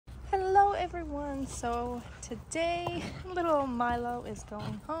everyone. So today little Milo is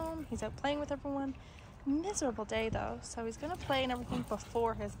going home. He's out playing with everyone. Miserable day though, so he's gonna play and everything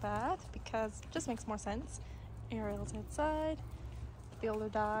before his bath because it just makes more sense. Ariel's outside. The older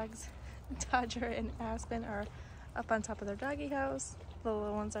dogs, Dodger and Aspen, are up on top of their doggy house. The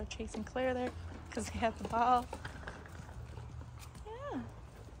little ones are chasing Claire there because they have the ball. Yeah.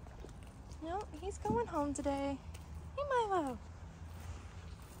 No, he's going home today. Hey Milo.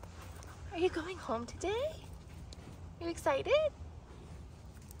 Are you going home today? You excited?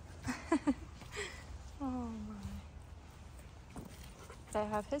 Oh my. They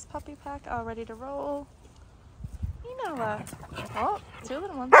have his puppy pack all ready to roll. You know, oh, two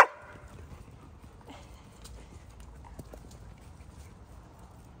little ones.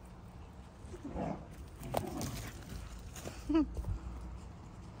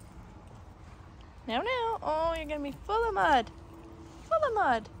 No, no. Oh, you're gonna be full of mud. Full of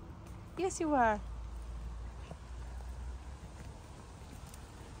mud. Yes, you are.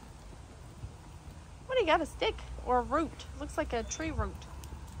 What do you got? A stick or a root? Looks like a tree root.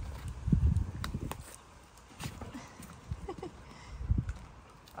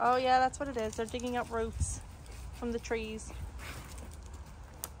 Oh yeah, that's what it is. They're digging up roots from the trees.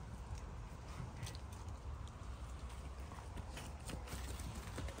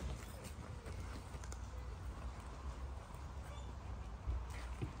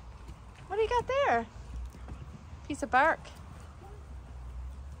 What do you got there? Piece of bark.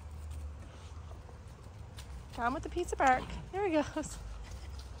 Down with the piece of bark. There he goes.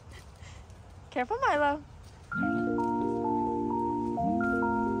 Careful, Milo.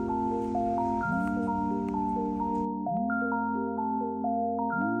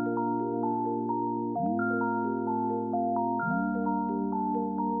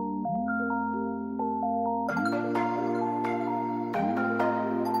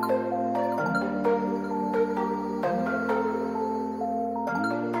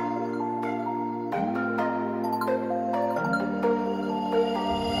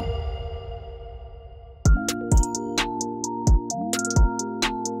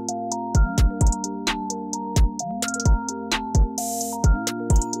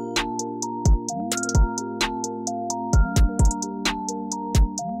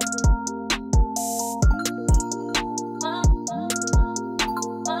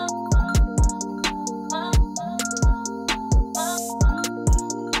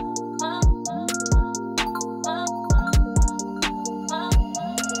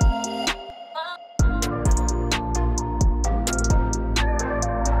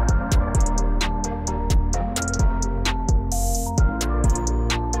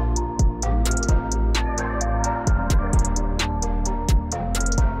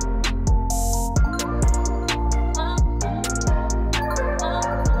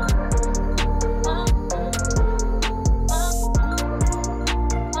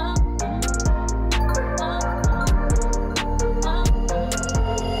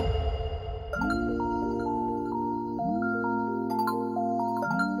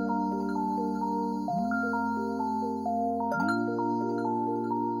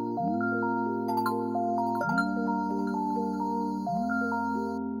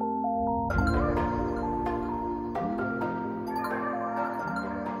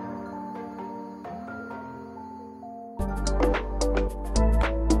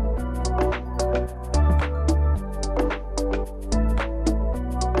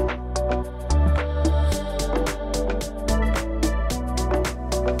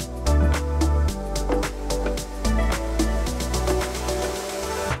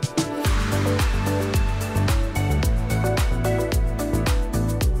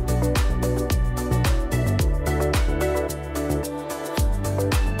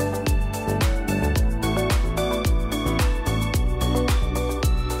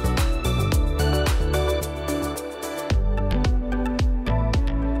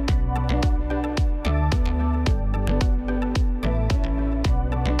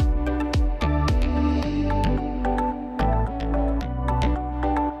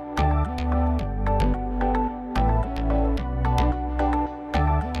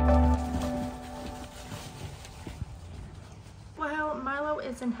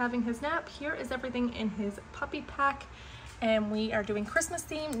 And having his nap, here is everything in his puppy pack, and we are doing Christmas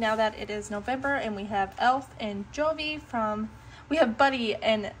theme now that it is November, and we have Elf and Jovi we have Buddy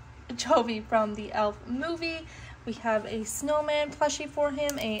and Jovi from the Elf movie. We have a snowman plushie for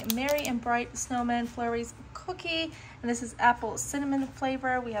him, a Merry and Bright Snowman Flurries cookie, and this is apple cinnamon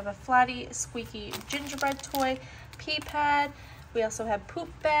flavor. We have a flatty squeaky gingerbread toy, pea pad. We also have poop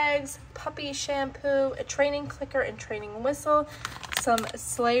bags, puppy shampoo, a training clicker and training whistle, some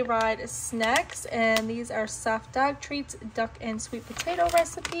sleigh ride snacks, and these are soft dog treats, duck and sweet potato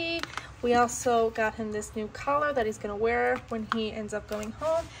recipe. We also got him this new collar that he's going to wear when he ends up going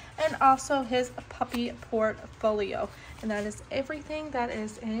home, and also his puppy portfolio. And that is everything that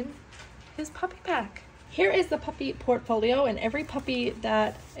is in his puppy pack. Here is the puppy portfolio, and every puppy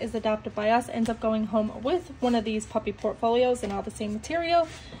that is adopted by us ends up going home with one of these puppy portfolios and all the same material,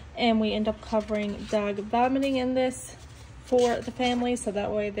 and we end up covering dog vomiting in this for the family, so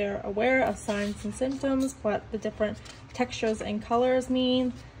that way they're aware of signs and symptoms, what the different textures and colors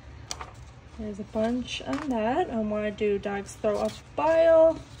mean. There's a bunch on that. I want to do dogs throw up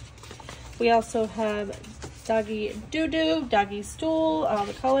bile. We also have doggy doo-doo, doggy stool, all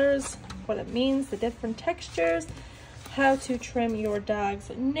the colors, what it means, the different textures, how to trim your dog's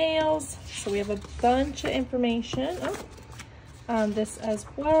nails. So we have a bunch of information on this as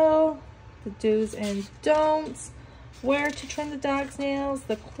well, the do's and don'ts, where to trim the dog's nails,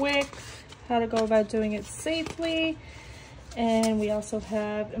 the quick, how to go about doing it safely. And we also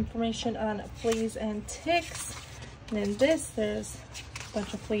have information on fleas and ticks. And in this, there's a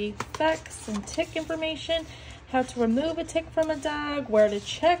bunch of flea effects and tick information, how to remove a tick from a dog, where to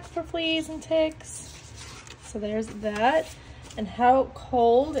check for fleas and ticks. So there's that. And how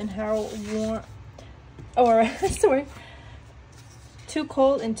cold and how warm, or sorry, too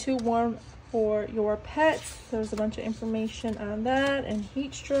cold and too warm for your pets. There's a bunch of information on that, and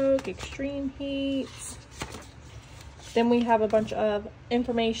heat stroke, extreme heats. Then we have a bunch of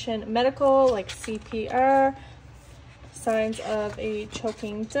information medical, like CPR, signs of a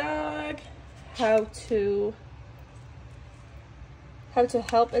choking dog, how to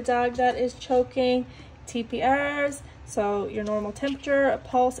help a dog that is choking, TPRs, so your normal temperature,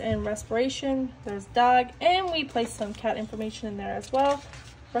 pulse, and respiration. There's dog, and we place some cat information in there as well.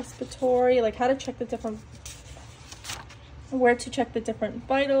 Respiratory, like how to check the different, where to check the different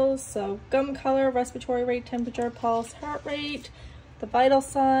vitals, so gum color, respiratory rate, temperature, pulse, heart rate, the vital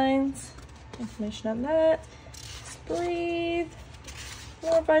signs, information on that. Just breathe,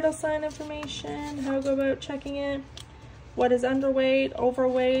 more vital sign information, how to go about checking it, what is underweight,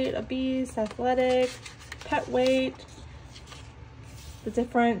 overweight, obese, athletic, pet weight, the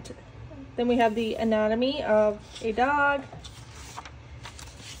different, then we have the anatomy of a dog.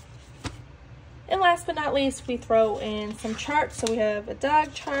 And last but not least, we throw in some charts. So we have a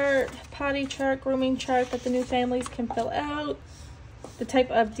dog chart, potty chart, grooming chart that the new families can fill out, the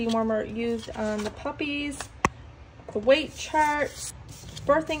type of dewormer used on the puppies, the weight chart,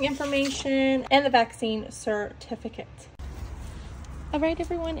 birthing information, and the vaccine certificate. All right,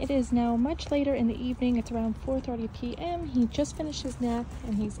 everyone, it is now much later in the evening. It's around 4:30 p.m. He just finished his nap,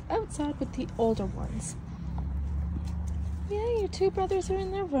 and he's outside with the older ones. Yeah, your two brothers are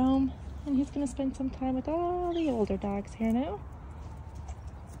in their room. And he's going to spend some time with all the older dogs here now.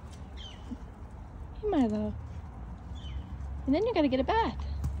 Hey, Milo. And then you got to get a bath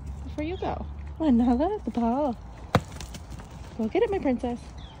before you go. Come on, Nala, the ball. Go get it, my princess.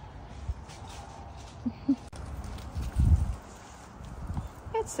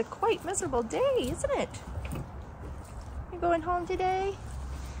 It's a quite miserable day, isn't it? You're going home today?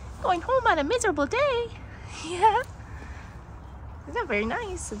 Going home on a miserable day? Yeah. It's not very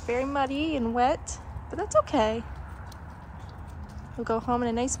nice. It's very muddy and wet, but that's okay. We'll go home in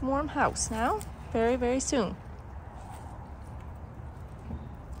a nice warm house now, very, very soon.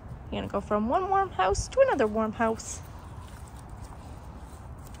 You're gonna go from one warm house to another warm house.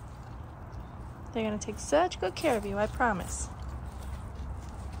 They're gonna take such good care of you, I promise.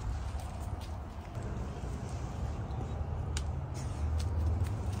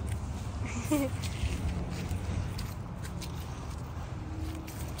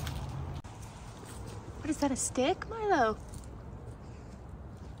 What is that, a stick, Milo?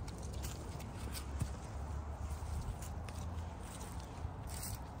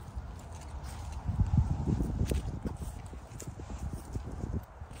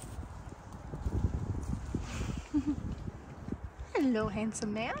 Hello,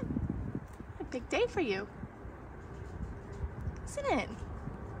 handsome man. A big day for you, isn't it?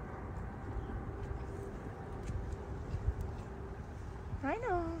 I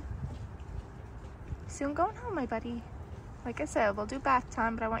know. Soon going home, my buddy. Like I said, we'll do bath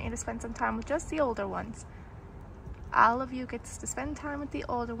time, but I want you to spend some time with just the older ones. All of you gets to spend time with the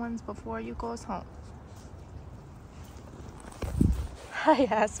older ones before you goes home. Hi,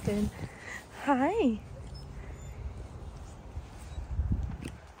 Aspen. Hi.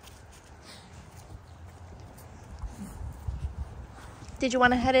 Did you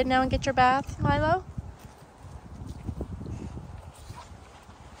want to head in now and get your bath, Milo?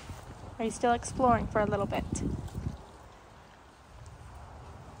 Are you still exploring for a little bit?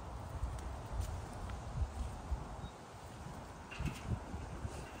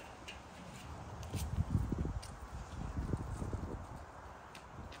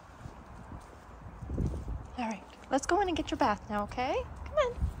 All right, let's go in and get your bath now, okay? Come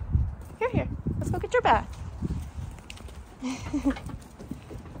on. Here. Let's go get your bath.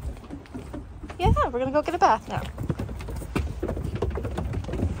 Yeah, we're gonna go get a bath now.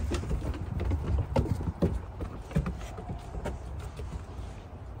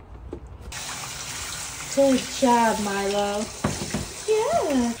 Good job, Milo.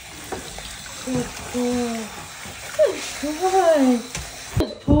 Yeah. Good boy. Good boy.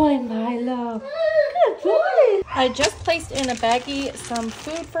 Good boy, Milo. Good boy. I just placed in a baggie some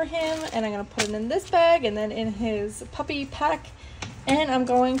food for him, and I'm gonna put it in this bag and then in his puppy pack. And I'm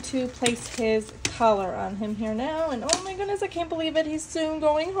going to place his collar on him here now. And oh my goodness, I can't believe it. He's soon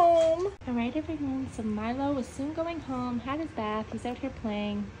going home. All right, everyone. So Milo is soon going home, had his bath. He's out here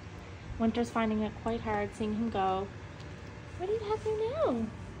playing. Winter's finding it quite hard seeing him go. What do you have here now?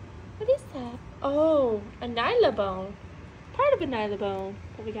 What is that? Oh, a nylabone. Part of a nylabone.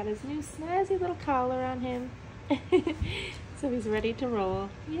 But we got his new snazzy little collar on him. So he's ready to roll.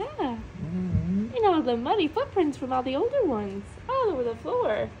 Yeah. And all the muddy footprints from all the older ones all over the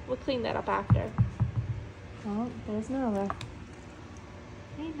floor. We'll clean that up after. Oh, there's Nala.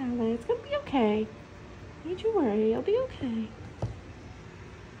 Hey Nala, it's gonna be okay. Don't you worry, it'll be okay.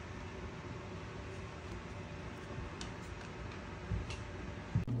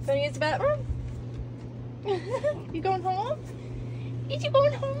 Gonna use the bathroom? You going home? Is you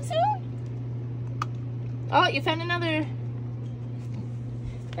going home soon? Oh, you found another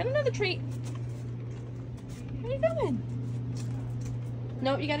treat. Where are you going?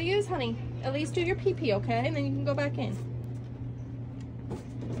 No, you gotta use, honey. At least do your pee-pee, okay? And then you can go back in.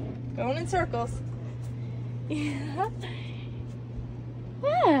 Going in circles. Yeah.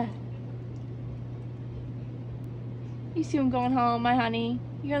 Yeah. You see him going home, my honey.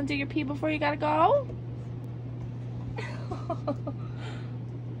 You gonna do your pee before you gotta go?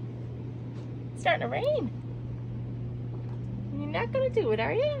 It's starting to rain. You're not gonna do it,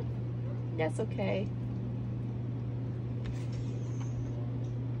 are you? That's okay.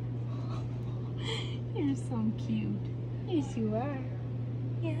 You're so cute. Yes, you are.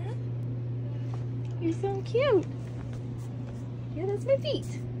 Yeah? You're so cute. Yeah, that's my feet.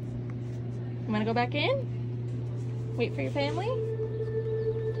 You wanna go back in? Wait for your family?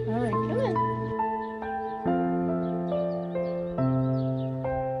 All right, come on.